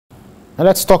And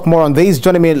let's talk more on this.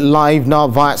 Joining me live now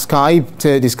via Skype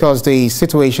to discuss the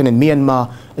situation in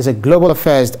Myanmar is a global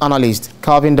affairs analyst,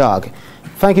 Calvin Dark.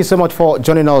 Thank you so much for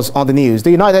joining us on the news. The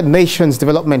United Nations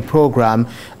Development Programme,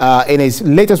 in its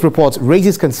latest report,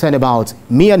 raises concern about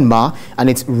Myanmar and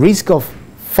its risk of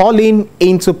falling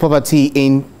into poverty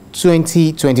in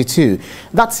 2022.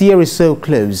 That year is so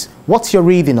close. What's your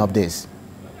reading of this?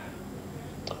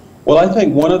 Well, I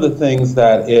think one of the things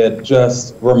that it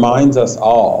just reminds us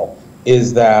all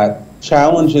is that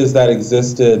challenges that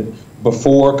existed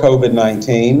before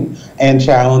COVID-19 and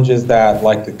challenges that,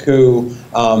 like the coup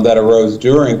that arose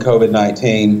during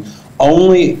COVID-19,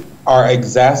 only are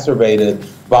exacerbated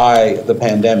by the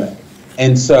pandemic.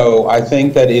 And so I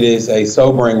think that it is a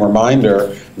sobering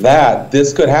reminder that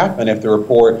this could happen if the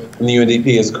report from the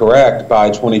UNDP is correct by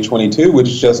 2022, which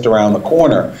is just around the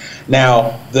corner.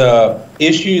 Now, the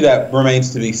issue that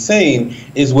remains to be seen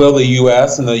is, will the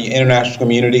U.S. and the international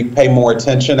community pay more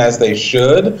attention as they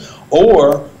should,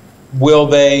 or will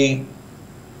they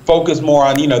focus more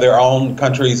on, their own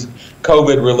country's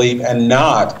COVID relief and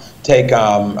not take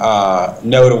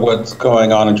note of what's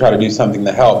going on and try to do something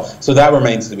to help? So that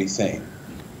remains to be seen.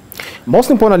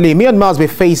 Most importantly, Myanmar has been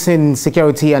facing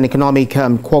security and economic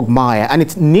quagmire, and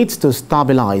it needs to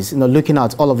stabilize, looking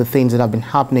at all of the things that have been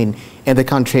happening in the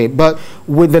country. But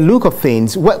with the look of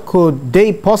things, what could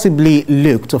they possibly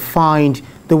look to find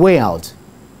the way out?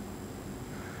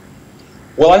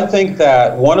 Well, I think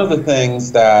that one of the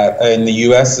things that, in the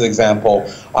U.S. example,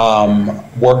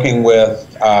 working with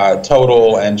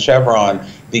Total and Chevron,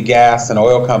 the gas and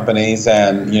oil companies,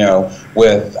 and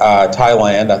with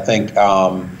Thailand, I think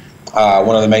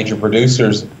one of the major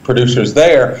producers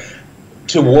there,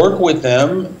 to work with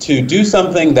them to do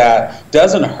something that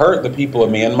doesn't hurt the people of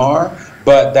Myanmar,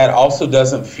 but that also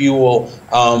doesn't fuel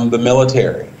the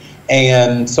military.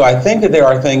 And so I think that there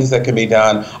are things that can be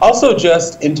done. Also,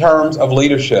 just in terms of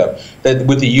leadership, that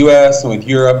with the U.S. and with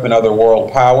Europe and other world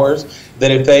powers,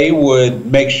 that if they would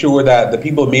make sure that the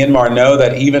people of Myanmar know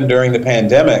that even during the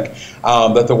pandemic,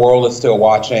 that the world is still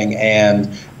watching, and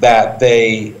that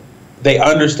they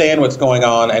understand what's going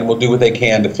on and will do what they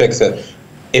can to fix it.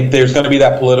 If there's going to be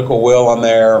that political will on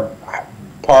their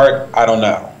part, I don't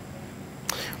know.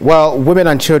 Well, women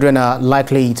and children are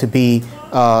likely to be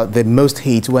the most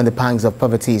hit when the pangs of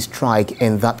poverty strike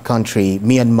in that country,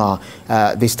 Myanmar,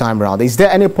 this time around. Is there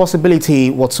any possibility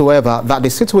whatsoever that the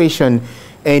situation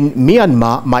in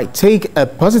Myanmar might take a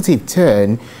positive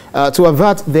turn to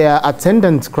avert their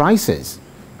attendant crisis?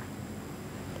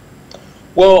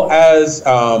 Well, as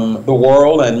the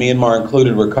world, and Myanmar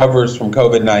included, recovers from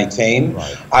COVID-19,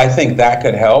 right, I think that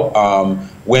could help.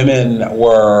 Women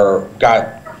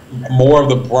got more of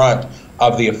the brunt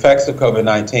of the effects of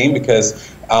COVID-19 because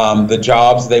the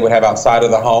jobs they would have outside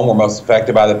of the home were most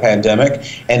affected by the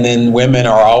pandemic. And then women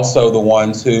are also the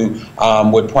ones who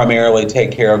would primarily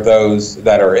take care of those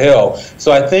that are ill.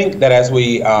 So I think that as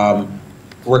we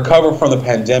recover from the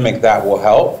pandemic, that will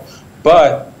help.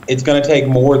 But it's going to take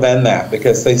more than that,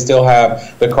 because they still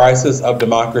have the crisis of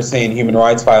democracy and human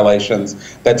rights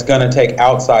violations that's going to take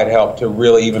outside help to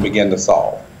really even begin to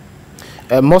solve.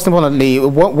 Most importantly,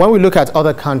 when we look at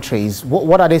other countries,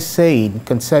 what are they saying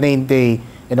concerning the,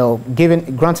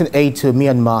 granting aid to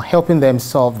Myanmar, helping them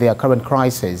solve their current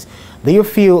crisis? Do you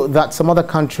feel that some other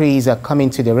countries are coming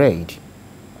to their aid?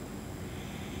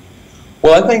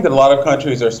 Well, I think that a lot of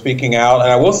countries are speaking out,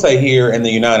 and I will say here in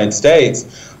the United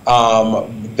States,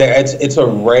 it's a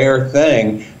rare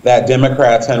thing that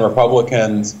Democrats and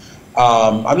Republicans,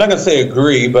 I'm not going to say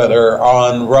agree, but are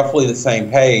on roughly the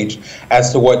same page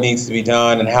as to what needs to be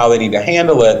done and how they need to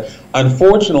handle it.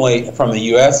 Unfortunately, from the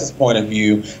U.S.'s point of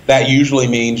view, that usually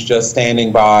means just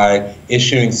standing by,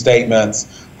 issuing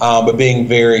statements, but being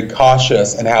very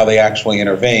cautious in how they actually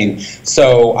intervene.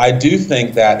 So I do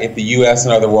think that if the U.S.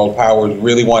 and other world powers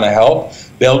really want to help,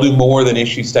 they'll do more than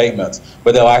issue statements,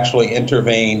 but they'll actually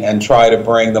intervene and try to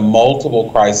bring the multiple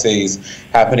crises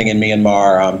happening in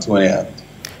Myanmar to an end.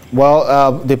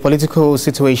 Well, the political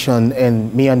situation in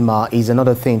Myanmar is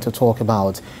another thing to talk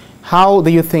about. How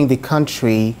do you think the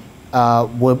country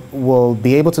will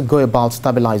be able to go about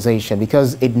stabilization?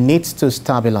 Because it needs to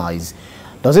stabilize.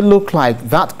 Does it look like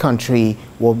that country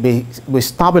will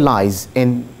stabilize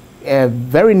in a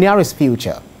very nearest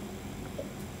future?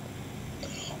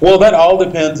 Well, that all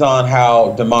depends on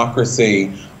how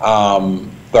democracy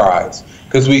thrives.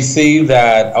 because we see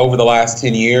that over the last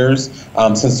 10 years,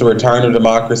 since the return of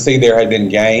democracy, there had been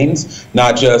gains,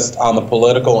 not just on the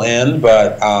political end,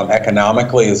 but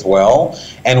economically as well.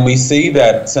 And we see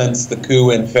that since the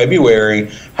coup in February,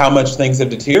 how much things have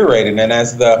deteriorated. And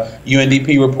as the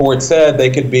UNDP report said, they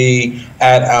could be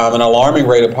at an alarming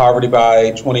rate of poverty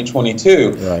by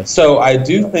 2022. Right. So I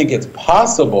do think it's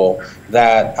possible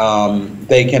that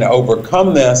they can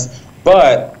overcome this,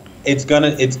 but it's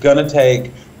gonna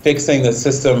take fixing the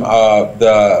system of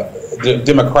the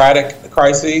democratic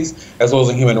crises as well as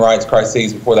the human rights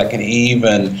crises before that can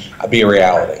even be a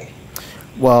reality.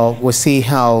 Well, we'll see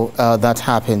how that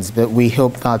happens, but we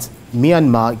hope that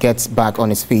Myanmar gets back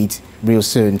on its feet real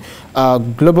soon.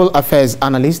 Global Affairs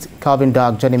Analyst Calvin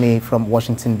Dark joining me from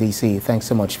Washington, D.C. Thanks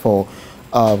so much for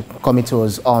coming to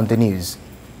us on the news.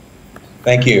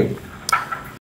 Thank you.